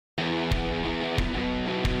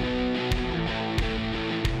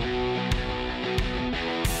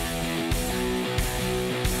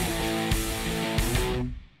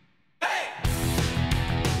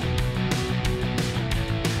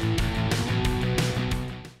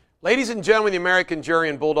Ladies and gentlemen, of the American jury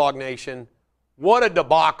and Bulldog Nation, what a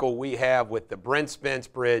debacle we have with the Brent Spence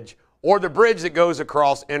Bridge, or the bridge that goes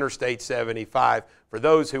across Interstate 75, for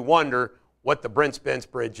those who wonder what the Brent Spence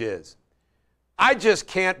Bridge is. I just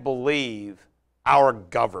can't believe our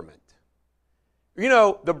government. You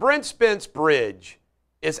know, the Brent Spence Bridge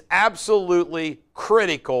is absolutely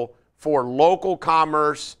critical for local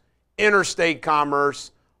commerce, interstate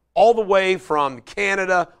commerce, all the way from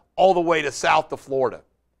Canada all the way to south to Florida.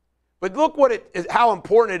 But look how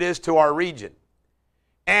important it is to our region.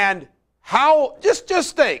 And how,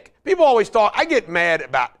 just think, people always talk, I get mad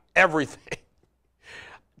about everything.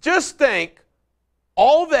 Just think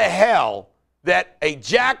all the hell that a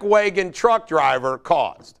jackwagon truck driver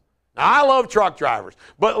caused. Now, I love truck drivers,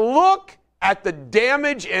 but look at the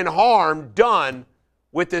damage and harm done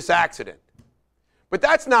with this accident. But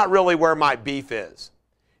that's not really where my beef is.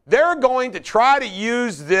 They're going to try to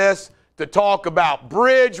use this to talk about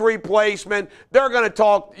bridge replacement. They're going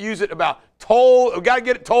to use it about toll. We've got to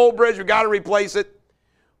get a toll bridge. We've got to replace it.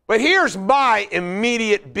 But here's my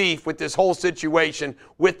immediate beef with this whole situation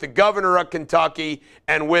with the governor of Kentucky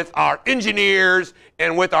and with our engineers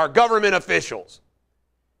and with our government officials.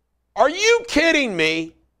 Are you kidding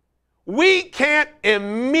me? We can't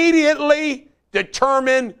immediately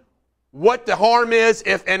determine what the harm is,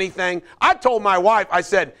 if anything. I told my wife, I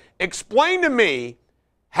said, explain to me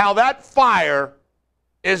how that fire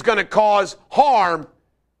is going to cause harm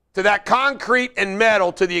to that concrete and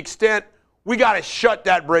metal to the extent we got to shut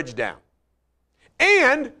that bridge down.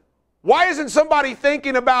 And why isn't somebody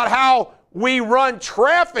thinking about how we run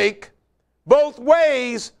traffic both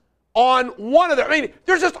ways on one of them? I mean,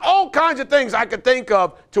 there's just all kinds of things I could think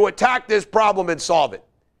of to attack this problem and solve it.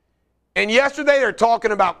 And yesterday they're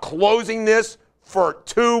talking about closing this for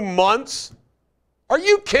 2 months. Are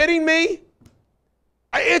you kidding me?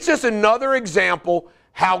 It's just another example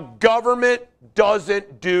how government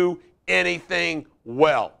doesn't do anything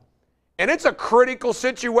well. And it's a critical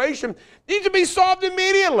situation. It needs to be solved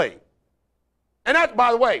immediately. And that,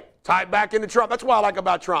 by the way, tied back into Trump. That's what I like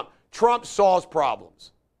about Trump. Trump solves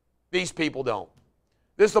problems. These people don't.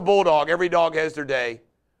 This is the Bulldog. Every dog has their day.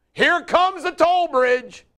 Here comes the toll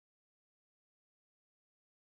bridge.